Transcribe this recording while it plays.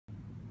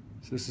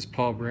So this is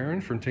Paul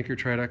Braren from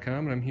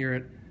TinkerTry'd.com, and I'm here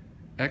at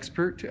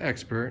Expert to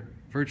Expert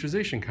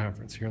Virtualization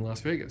Conference here in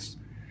Las Vegas.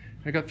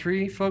 I got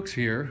three folks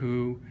here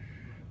who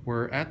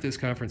were at this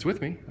conference with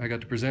me. I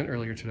got to present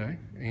earlier today,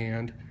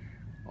 and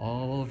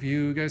all of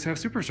you guys have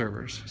super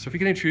servers. So if you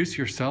can introduce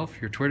yourself,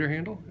 your Twitter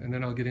handle, and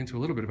then I'll get into a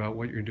little bit about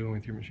what you're doing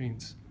with your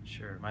machines.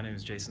 Sure. My name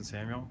is Jason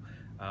Samuel.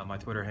 My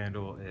Twitter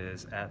handle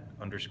is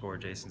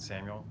 @_Jason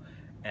Samuel,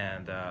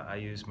 and I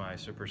use my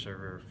super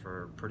server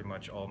for pretty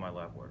much all my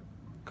lab work.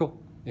 Cool.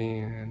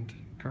 And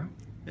Carl?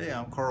 Hey,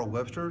 I'm Carl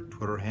Webster.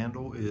 Twitter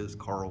handle is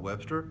Carl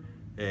Webster,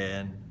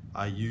 and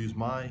I use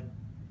my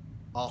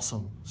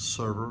awesome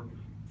server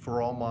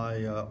for all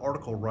my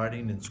article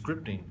writing and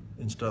scripting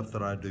and stuff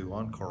that I do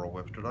on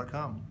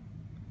carlwebster.com.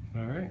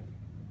 All right.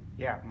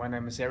 Yeah, my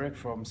name is Eric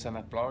from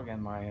Senat Blog,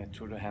 and my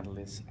Twitter handle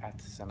is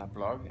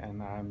 @SenatBlog,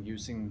 and I'm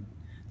using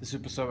the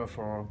super server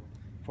for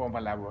my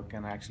lab work,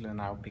 and I actually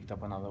now picked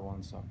up another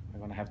one, so I'm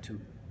going to have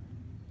two.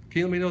 Can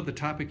you let me know the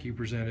topic you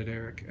presented,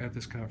 Eric, at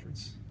this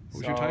conference? What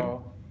was your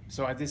title?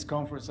 So at this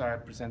conference I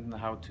presented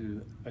how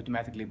to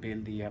automatically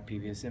build the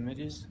PVS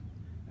images.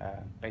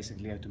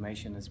 Basically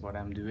automation is what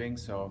I'm doing,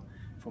 so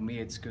for me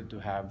it's good to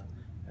have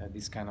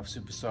this kind of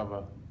super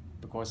server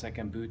because I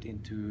can boot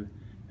into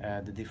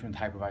the different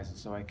hypervisors,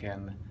 so I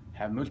can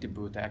have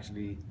multi-boot. I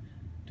actually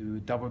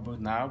do double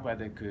boot now,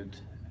 but I could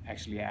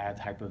actually add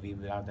Hyper-V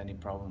without any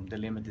problem. The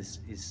limit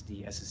is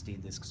the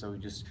SSD disk, so you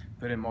just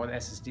put in more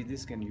SSD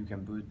disk and you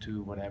can boot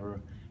to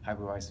whatever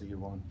hypervisor you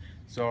want.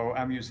 So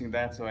I'm using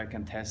that so I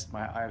can test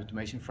my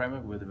automation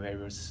framework with the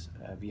various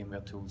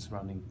VMware tools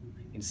running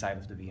inside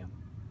of the VM.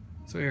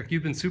 So Eric,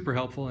 you've been super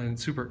helpful and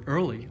super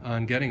early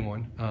on getting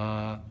one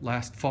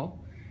last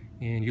fall,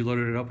 and you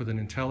loaded it up with an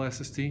Intel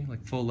SSD,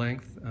 like full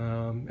length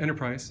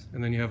enterprise,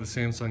 and then you have a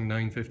Samsung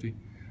 950.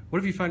 What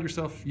have you found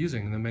yourself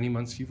using in the many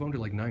months? You've owned it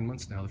like 9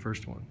 months now, the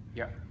first one.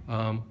 Yeah.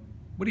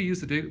 What do you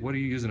use what are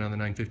you using on the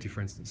 950, for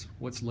instance?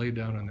 What's laid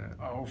down on that?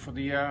 Oh, for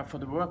the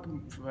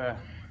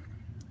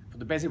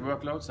basic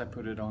workloads, I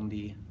put it on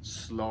the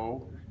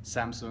slow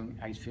Samsung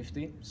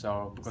 850.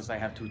 So because I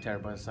have 2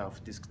 terabytes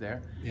of disk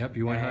there. Yep,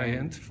 you went high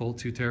end, full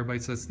 2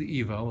 terabytes. That's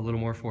the Evo, a little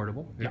more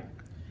affordable. Yep. Yeah.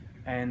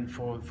 And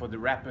for the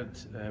rapid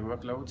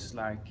workloads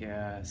like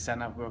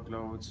Senat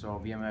workloads or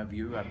VMware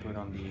View, I put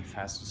on the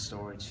faster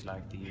storage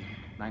like the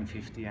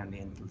 950 and the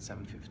Intel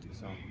 750,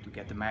 so to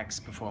get the max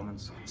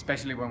performance,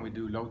 especially when we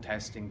do load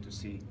testing to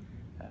see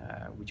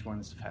which one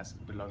is the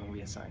fastest with logging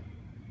VSI.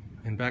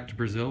 And back to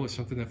Brazil with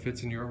something that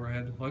fits in your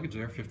overhead luggage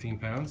there, 15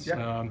 pounds. Yeah,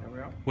 there we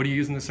are. What are you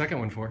using the second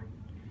one for?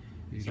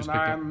 So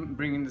now I'm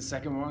bringing the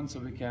second one so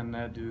we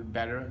can do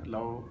better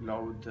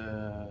load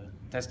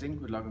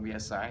testing with logging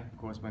VSI. Of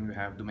course, when we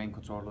have domain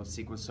controller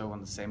SQL Server on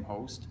the same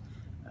host,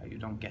 you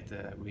don't get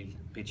the real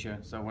picture.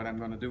 So what I'm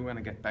going to do when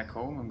I get back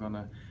home, I'm going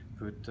to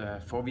put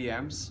 4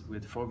 VMs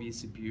with 4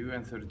 vCPU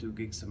and 32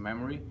 gigs of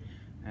memory,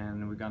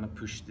 and we're going to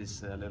push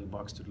this little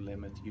box to the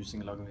limit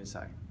using logging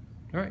VSI.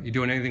 All right, you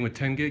doing anything with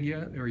 10 gig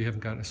yet, or you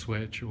haven't gotten a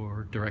switch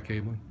or direct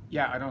cabling?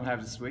 Yeah, I don't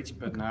have the switch,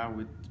 but now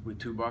with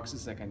 2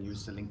 boxes I can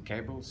use the link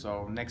cable.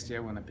 So next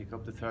year when I pick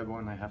up the third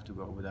one, I have to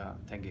go with a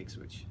 10 gig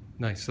switch.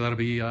 Nice, so that'll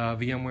be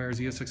VMware's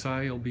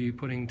ESXi, you'll be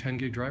putting 10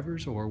 gig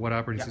drivers, or what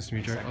operating system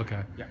you exactly.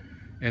 Okay. Yeah.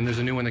 And there's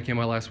a new one that came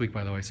out last week,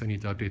 by the way, so I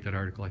need to update that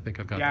article. I think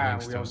I've got the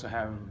links to it. Yeah, we also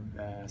have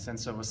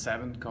SenServer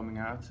 7 coming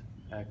out.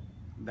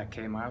 That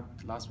came out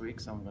last week,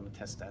 so I'm going to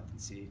test that and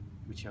see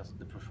which has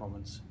the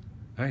performance.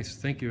 Nice,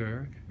 thank you,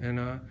 Eric.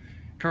 And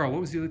Carl,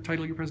 what was the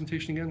title of your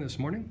presentation again this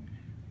morning?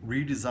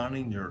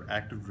 Redesigning your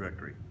Active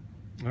Directory.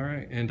 All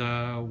right, and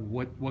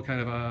what kind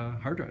of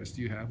hard drives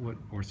do you have?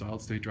 Or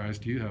solid state drives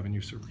do you have in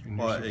your server?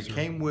 Well, it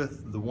came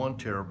with the 1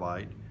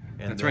 terabyte.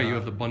 And that's right, you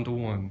have the bundle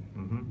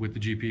one with the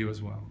GPU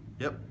as well.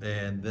 Yep,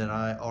 and then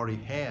I already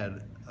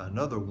had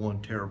another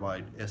 1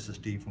 terabyte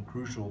SSD from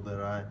Crucial that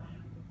I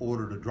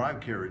ordered a drive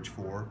carriage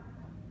for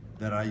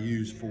that I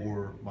use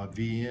for my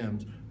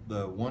VMs.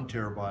 The 1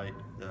 terabyte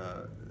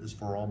is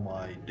for all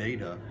my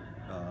data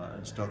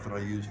and stuff that I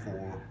use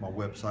for my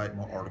website,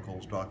 my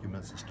articles,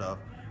 documents and stuff.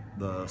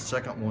 The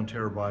second 1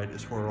 terabyte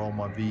is for all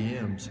my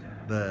VMs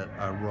that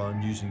I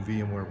run using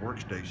VMware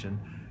Workstation,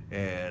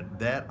 and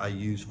that I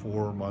use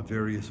for my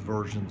various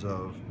versions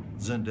of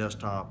Zen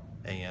Desktop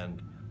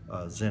and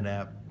Zen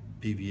App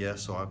PVS.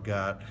 So I've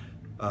got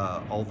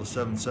all the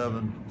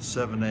 7.7,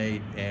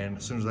 7.8, and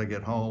as soon as I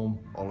get home,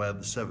 I'll add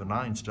the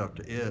 7.9 stuff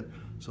to it.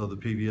 So the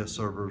PVS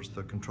servers,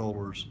 the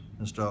controllers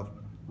and stuff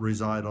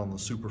reside on the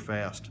super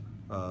fast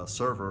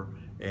server,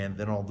 and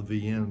then all the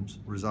VMs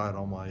reside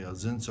on my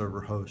Zen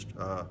server host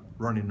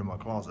running in my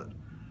closet.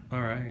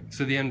 All right,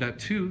 so the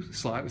M.2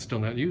 slot is still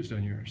not used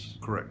on yours?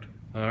 Correct.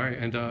 All right,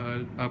 and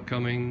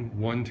upcoming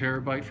 1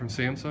 terabyte from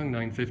Samsung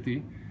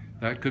 950.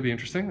 That could be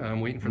interesting.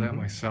 I'm waiting for that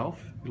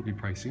myself. It'll be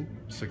pricey,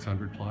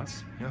 600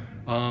 plus.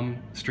 Yeah.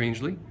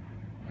 Strangely,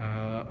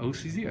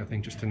 OCZ I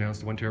think just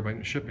announced 1 terabyte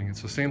in shipping, and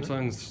so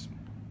Samsung's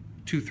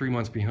 2-3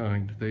 months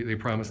behind. They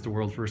promised the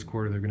world first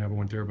quarter they're going to have a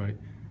 1 terabyte.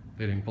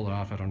 They didn't pull it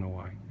off. I don't know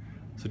why.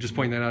 So just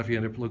point that out if you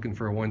end up looking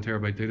for a 1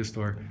 terabyte data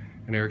store.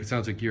 And Eric, it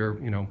sounds like your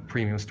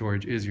premium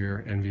storage is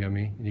your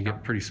NVMe, and you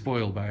get pretty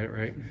spoiled by it,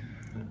 right?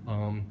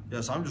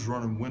 Yes, I'm just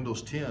running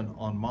Windows 10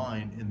 on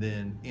mine, and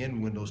then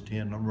in Windows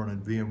 10, I'm running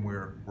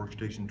VMware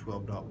Workstation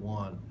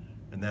 12.1,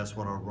 and that's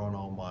what I run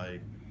all my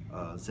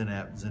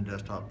XenApp,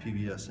 XenDesktop,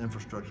 PBS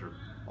infrastructure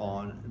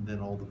on, and then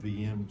all the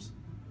VMs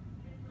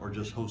are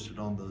just hosted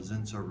on the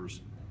Xen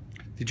servers.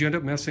 Did you end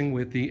up messing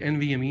with the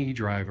NVMe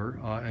driver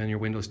and your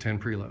Windows 10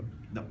 preload?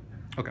 No.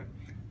 Okay.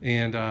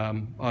 And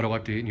auto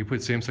update, and you put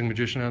Samsung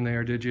Magician on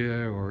there, did you,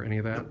 or any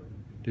of that? Nope.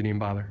 Didn't even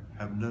bother?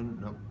 Haven't done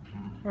it, nope.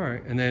 All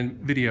right, and then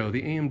video,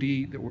 the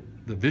AMD,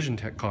 the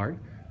VisionTech card,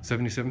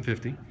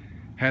 7750,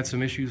 had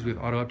some issues with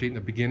auto update in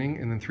the beginning,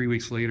 and then 3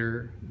 weeks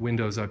later,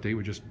 Windows update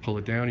would just pull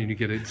it down, and you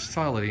get a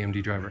solid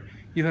AMD driver.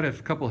 You had a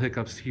couple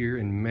hiccups here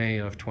in May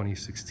of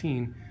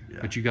 2016,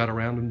 but you got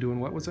around them doing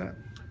what was that?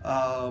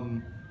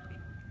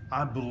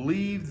 I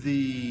believe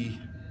the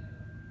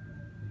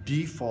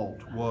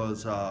default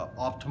was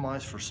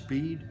optimized for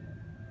speed,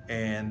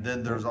 and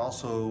then there's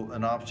also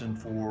an option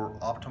for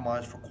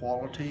optimize for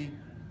quality,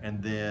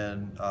 and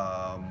then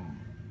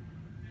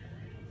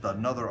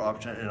another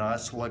option, and I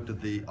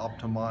selected the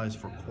optimize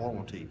for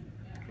quality,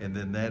 and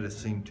then that has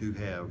seemed to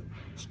have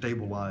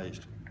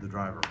stabilized the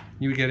driver.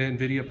 You would get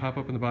NVIDIA pop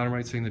up in the bottom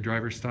right saying the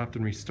driver stopped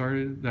and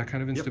restarted, that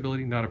kind of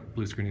instability? Not a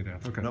blue screen of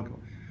death. Okay, Nope. cool.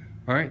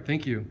 All right,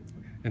 thank you.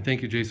 And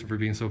thank you, Jason, for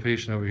being so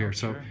patient over here.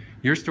 So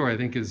your story, I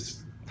think,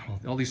 is,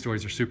 all these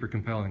stories are super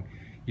compelling.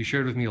 You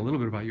shared with me a little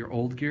bit about your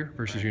old gear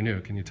versus your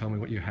new. Can you tell me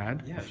what you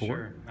had before?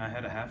 Sure. I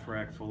had a half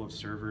rack full of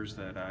servers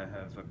that I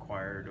have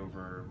acquired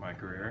over my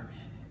career,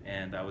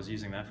 and I was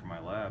using that for my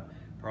lab.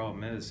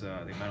 Problem is,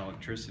 the amount of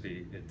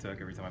electricity it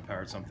took every time I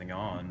powered something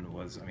on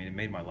was, I mean, it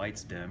made my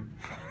lights dim.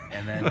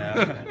 And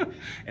then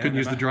couldn't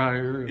use the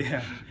dryer.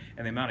 Yeah,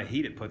 and the amount of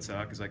heat it puts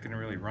out, because I couldn't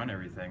really run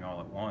everything all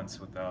at once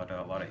without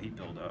a lot of heat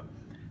buildup.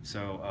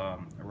 So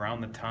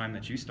around the time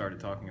that you started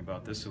talking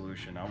about this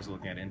solution, I was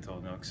looking at Intel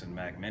NUCs and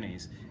Mac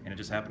Minis, and it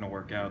just happened to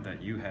work out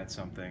that you had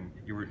something,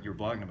 you were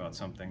blogging about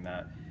something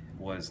that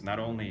was not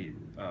only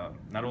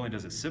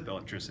does it sip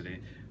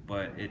electricity,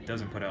 but it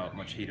doesn't put out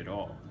much heat at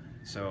all.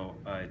 So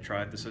I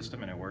tried the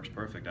system and it works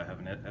perfect. I have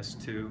an an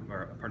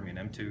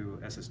M2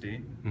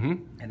 SSD,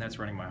 and that's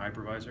running my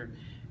hypervisor. And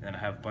then I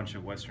have a bunch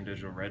of Western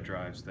Digital red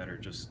drives that are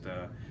just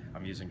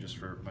I'm using just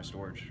for my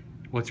storage.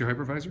 What's your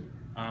hypervisor?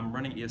 I'm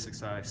running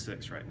ESXi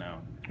 6 right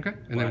now. Okay,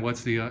 and then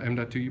what's the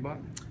M.2 you bought?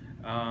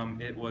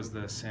 It was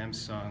the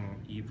Samsung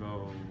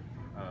Evo,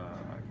 I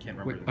can't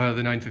remember.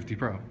 The 950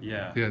 Pro.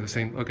 Yeah. Yeah, the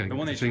same, okay, The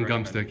one the that same you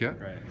gum recommended, stick,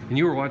 yeah? right. And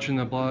you were watching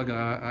the blog,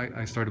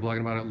 I started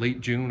blogging about it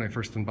late June. I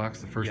first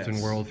unboxed the first in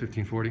world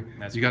 1540.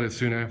 That's you got it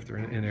soon after,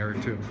 and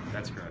Eric too.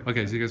 That's correct.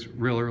 Okay, so you guys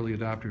real early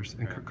adopters.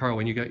 And Carl,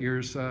 when you got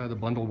yours, the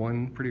bundle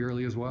one pretty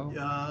early as well?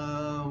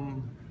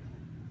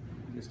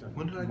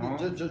 When did I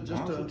get just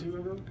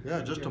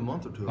a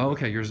month or two ago. Oh,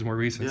 okay, yours is more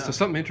recent. Yeah. So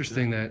something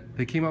interesting that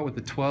they came out with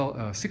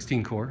the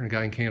 16 core, and a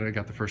guy in Canada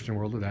got the first in the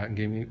world of that and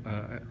gave me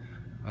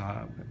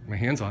my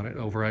hands on it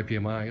over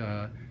IPMI,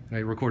 and I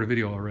recorded a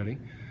video already.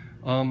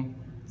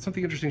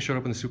 Something interesting showed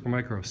up in the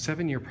Supermicro,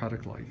 7-year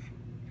product life.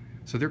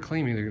 So they're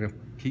claiming they're going to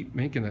keep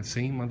making that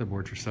same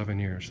motherboard for 7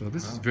 years. So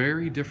this is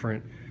very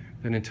different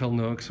than Intel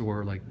NUCs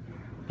or like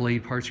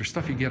blade parts or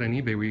stuff you get on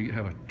eBay where you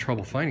have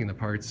trouble finding the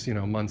parts,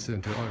 months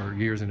into or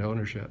years into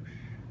ownership.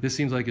 This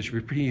seems like it should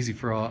be pretty easy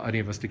for any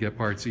of us to get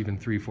parts even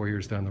 3-4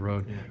 years down the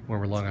road when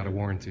we're long out of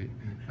warranty.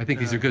 I think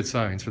these are good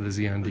signs for the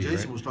Xeon D.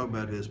 Jason was talking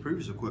about his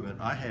previous equipment.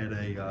 I had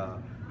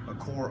a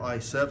Core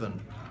i7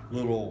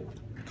 little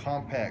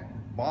compact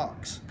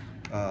box.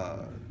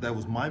 That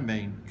was my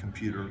main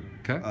computer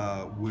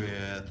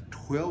with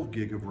 12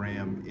 gig of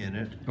RAM in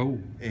it. Oh.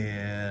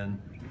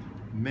 And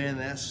man,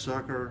 that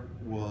sucker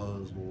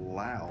was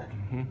loud.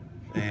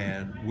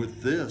 And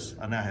with this,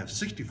 I now have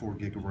 64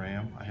 gig of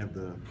RAM. I have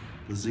the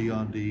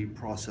Xeon D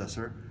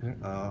processor.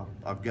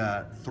 I've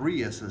got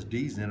 3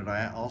 SSDs in it.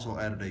 I also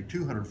added a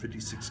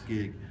 256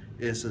 gig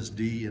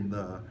SSD in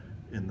the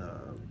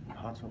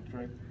hot swap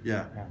tray.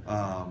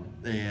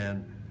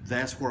 And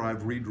that's where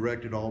I've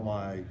redirected all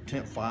my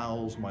temp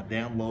files, my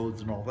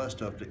downloads, and all that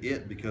stuff to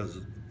it, because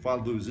if I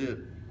lose it,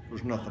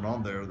 there's nothing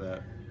on there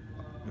that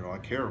I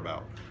care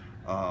about.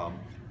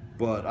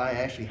 But I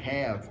actually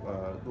have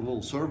the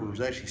little servers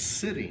actually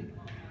sitting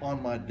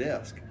on my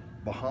desk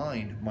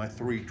behind my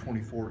 3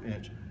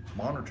 24-inch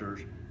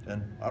monitors,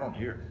 and I don't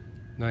hear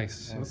it.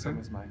 Nice. Same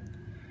as mine.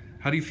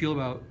 How do you feel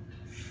about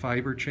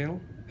fiber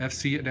channel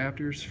FC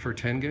adapters for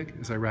 10 gig?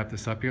 As I wrap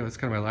this up here, that's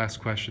kind of my last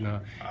question.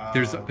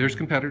 There's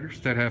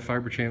competitors that have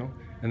fiber channel,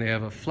 and they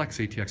have a Flex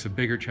ATX, a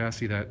bigger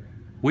chassis that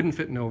wouldn't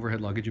fit in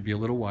overhead luggage. It'd be a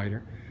little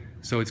wider.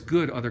 So it's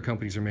good other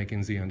companies are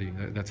making Xeon D.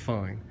 That's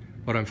fine.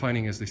 What I'm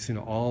finding is they seem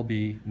to all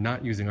be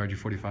not using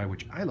RG45,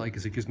 which I like,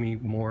 because it gives me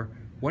more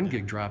 1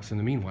 gig drops in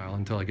the meanwhile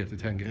until I get to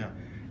 10 gig.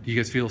 Do you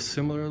guys feel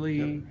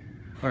similarly?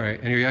 All right,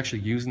 and are you actually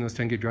using those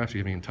 10 gig drops? Or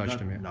you haven't even touched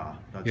them yet? Nah,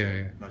 not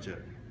yet. Not yet.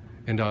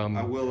 And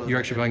I will you're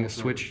actually buying a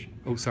Switch?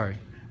 Oh, sorry.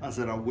 I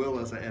said I will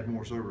as I add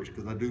more servers,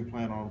 because I do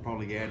plan on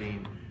probably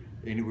adding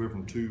anywhere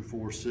from 2,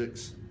 4,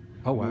 6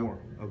 more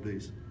of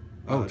these.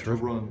 Oh, to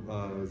terrific.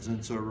 run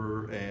Zen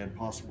server and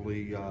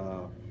possibly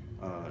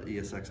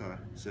ESXi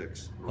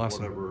 6 or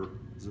Awesome. whatever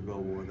is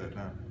available at that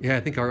time. Yeah, I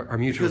think our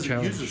mutual Because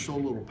challenge. it uses so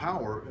little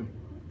power and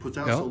puts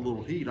out Yep. so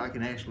little heat, I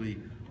can actually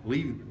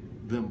leave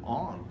them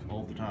on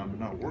all the time and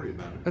not worry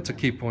about it. That's a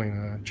key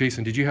point.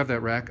 Jason, did you have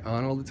that rack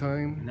on all the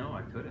time? No,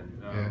 I couldn't.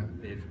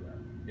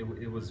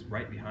 It was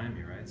right behind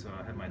me, right? So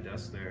I had my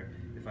desk there.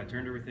 If I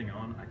turned everything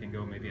on, I can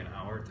go maybe an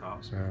hour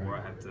tops before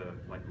I have to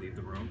like leave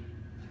the room.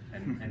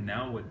 And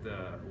now with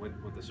the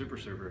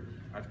SuperServer,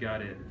 I've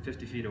got it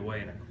 50 feet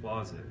away in a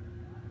closet,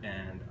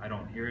 and I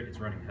don't hear it. It's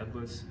running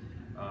headless.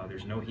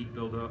 There's no heat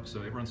buildup,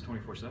 so it runs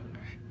 24/7.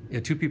 Yeah,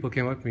 2 people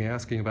came up to me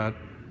asking about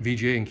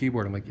VGA and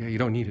keyboard. I'm like, yeah, you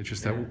don't need it.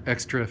 Just that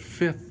extra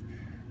 5th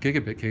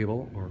gigabit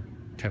cable, or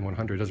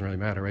 10100, doesn't really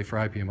matter, right? For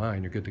IPMI,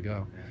 and you're good to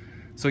go.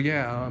 So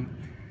yeah,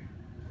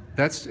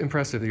 that's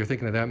impressive that you're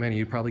thinking of that many.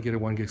 You'd probably get a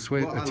 1 gig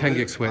switch, Well, a 10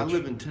 gig switch. I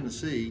live in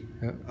Tennessee,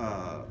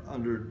 Yeah.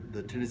 under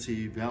the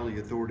Tennessee Valley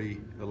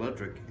Authority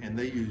Electric, and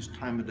they use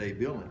time-of-day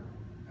billing.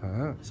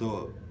 Uh-huh.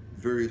 So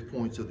at various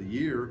points of the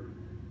year,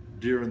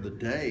 during the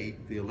day,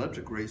 the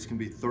electric rates can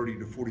be 30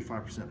 to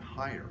 45%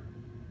 higher.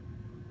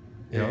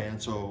 Yep.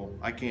 And so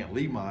I can't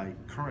leave my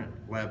current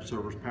lab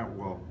servers powered,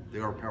 well, they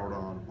are powered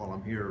on while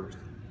I'm here,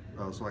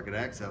 so I could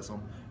access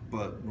them.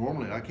 But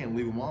normally I can't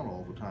leave them on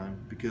all the time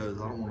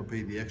because I don't want to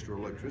pay the extra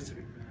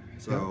electricity.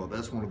 So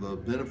that's one of the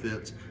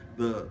benefits.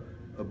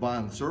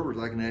 Buying the servers,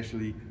 I can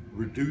actually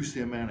reduce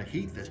the amount of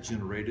heat that's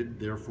generated,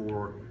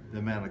 therefore the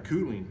amount of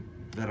cooling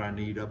that I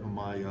need up in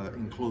my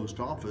enclosed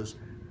office.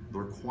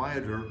 They're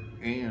quieter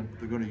and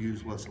they're going to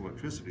use less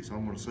electricity, so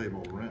I'm going to save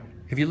all around.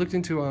 Have you looked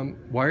into,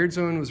 Wired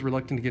Zone was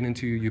reluctant to get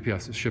into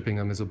UPS, shipping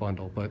them as a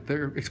bundle, but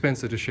they're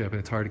expensive to ship and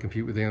it's hard to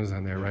compete with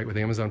Amazon there, right? With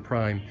Amazon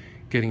Prime,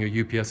 getting a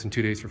UPS in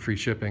 2 days for free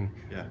shipping.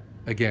 Yeah.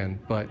 Again,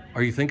 but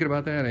are you thinking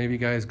about that? Any of you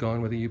guys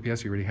gone with a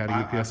UPS? You already had a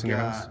UPS in your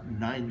house? I've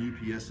got 9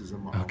 UPSs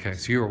in my Okay,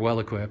 office. so you were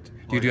well equipped.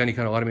 Do you do any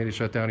kind of automated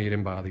shutdown, or you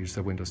didn't bother? You just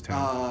had Windows 10.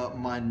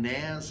 My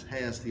NAS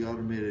has the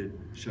automated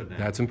shutdown.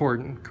 That's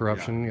important.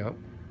 Corruption, yep.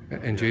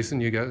 And Jason,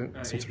 you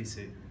got some.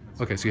 APC.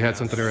 Okay, so you had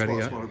something already,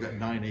 That's yeah? what I've got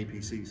 9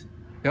 APCs.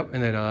 Yep,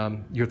 and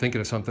then you're thinking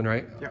of something,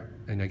 right? Yeah.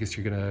 And I guess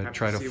you're gonna Have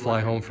try to see fly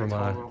what home it's from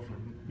all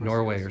from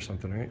Norway Brussels. or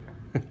something, right?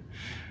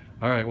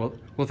 All right, well,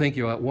 thank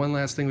you. One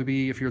last thing would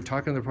be, if you're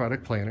talking to the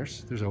product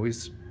planners, there's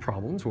always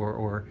problems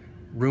or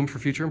room for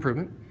future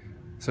improvement.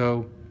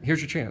 So here's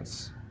your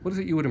chance. What is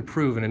it you would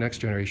improve in the next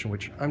generation,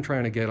 which I'm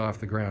trying to get off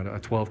the ground, a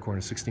 12 core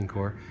and a 16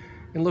 core,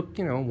 and look,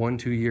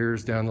 1-2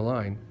 years down the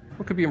line,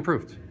 what could be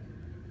improved?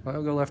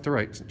 I'll go left to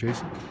right.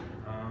 Jason?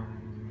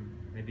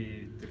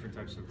 Maybe different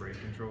types of brake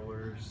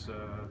controllers,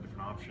 different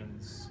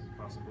options,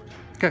 possibly.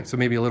 Okay, so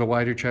maybe a little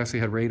wider chassis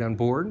had RAID on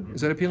board.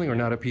 Is that appealing, or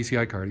not a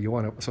PCI card? You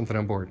want something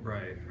on board?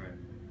 Right.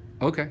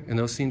 Okay, and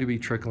those seem to be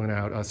trickling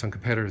out. Some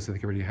competitors, I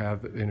think, already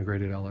have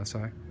integrated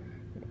LSI.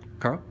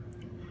 Carl?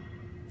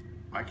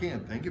 I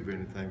can't think of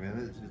anything,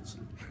 man.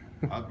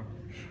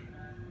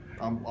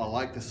 I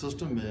like the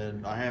system,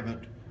 and I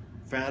haven't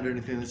found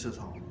anything that says,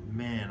 oh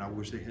man, I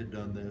wish they had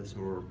done this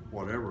or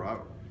whatever.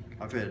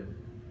 I've had,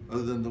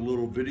 other than the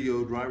little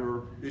video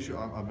driver issue,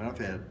 I've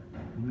had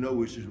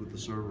no issues with the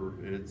server.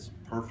 It's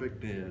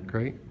perfect, and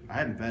Great. I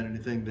haven't found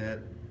anything that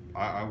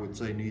I would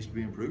say needs to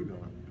be improved on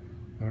it.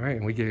 All right,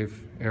 and we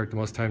gave Eric the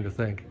most time to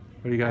think.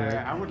 What do you got,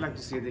 Eric? I would like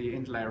to see the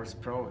Intel Iris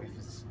Pro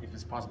if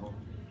it's possible.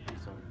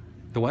 So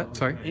The what?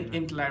 Sorry?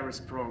 Intel Iris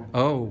Pro.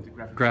 Oh,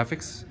 the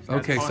graphics? If that's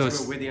Okay, so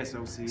possible with the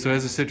SoC. so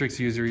as a Citrix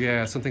user,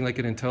 yeah, something like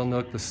an Intel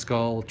NUC, the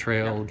Skull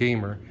Trail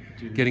Gamer,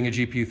 getting a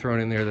GPU thrown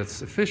in there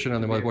that's efficient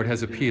on the motherboard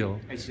has appeal.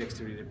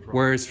 HGX3D Pro.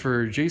 Whereas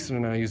for Jason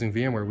and I using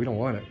VMware, we don't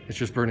want it. It's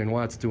just burning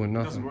watts doing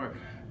nothing. Doesn't work.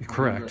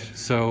 Correct.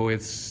 So you're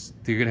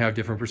going to have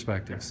different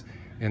perspectives.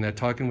 And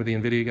talking with the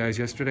NVIDIA guys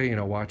yesterday,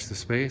 watch the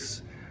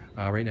space.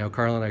 Right now,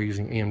 Carl and I are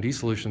using AMD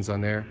solutions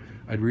on there.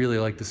 I'd really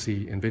like to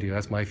see NVIDIA.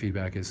 That's my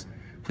feedback is,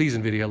 please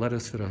NVIDIA, let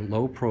us fit a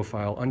low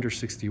profile, under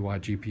 60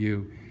 watt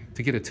GPU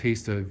to get a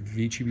taste of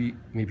VGPU,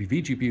 maybe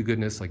vGPU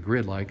goodness like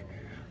grid-like,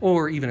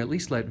 or even at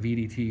least let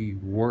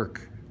VDT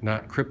work,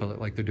 not cripple it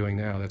like they're doing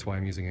now. That's why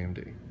I'm using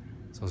AMD.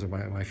 So those are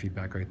my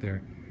feedback right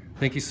there.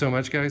 Thank you so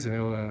much, guys. I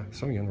know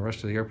some of you on the rush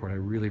to the airport. I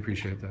really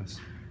appreciate this.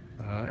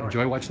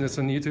 Enjoy watching this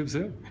on YouTube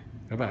soon.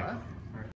 Bye-bye.